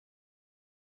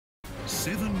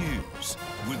7 News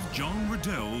with John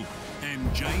Riddell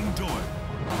and Jane Doyle.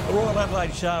 The Royal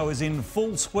Adelaide Show is in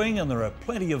full swing and there are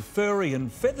plenty of furry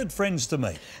and feathered friends to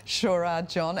meet. Sure are,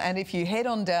 John. And if you head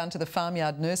on down to the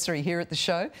Farmyard Nursery here at the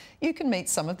show, you can meet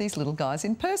some of these little guys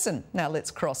in person. Now let's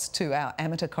cross to our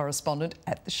amateur correspondent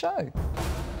at the show.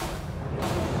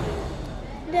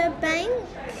 The Bank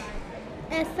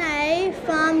SA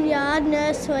Farmyard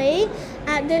Nursery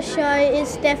at the show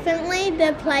is definitely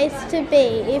the place to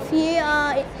be if you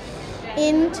are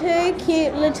into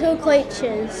cute little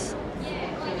creatures.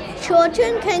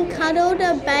 Children can cuddle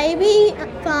the baby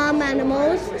farm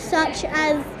animals such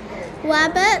as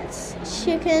rabbits,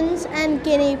 chickens and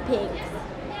guinea pigs.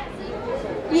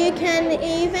 You can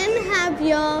even have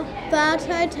your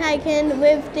photo taken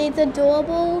with these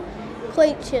adorable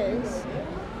creatures.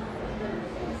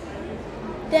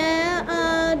 There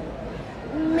are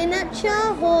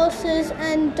miniature horses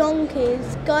and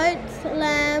donkeys, goats,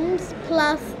 lambs,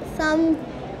 plus some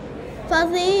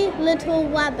fuzzy little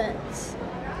rabbits.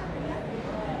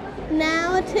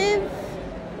 Native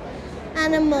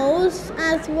animals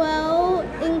as well,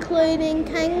 including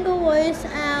kangaroos,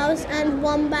 owls and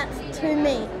wombats to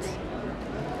meet.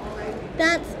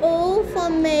 That's all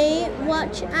from me.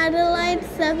 Watch Adelaide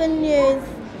 7 News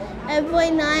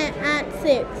every night at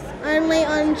 6, only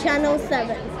on Channel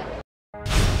 7.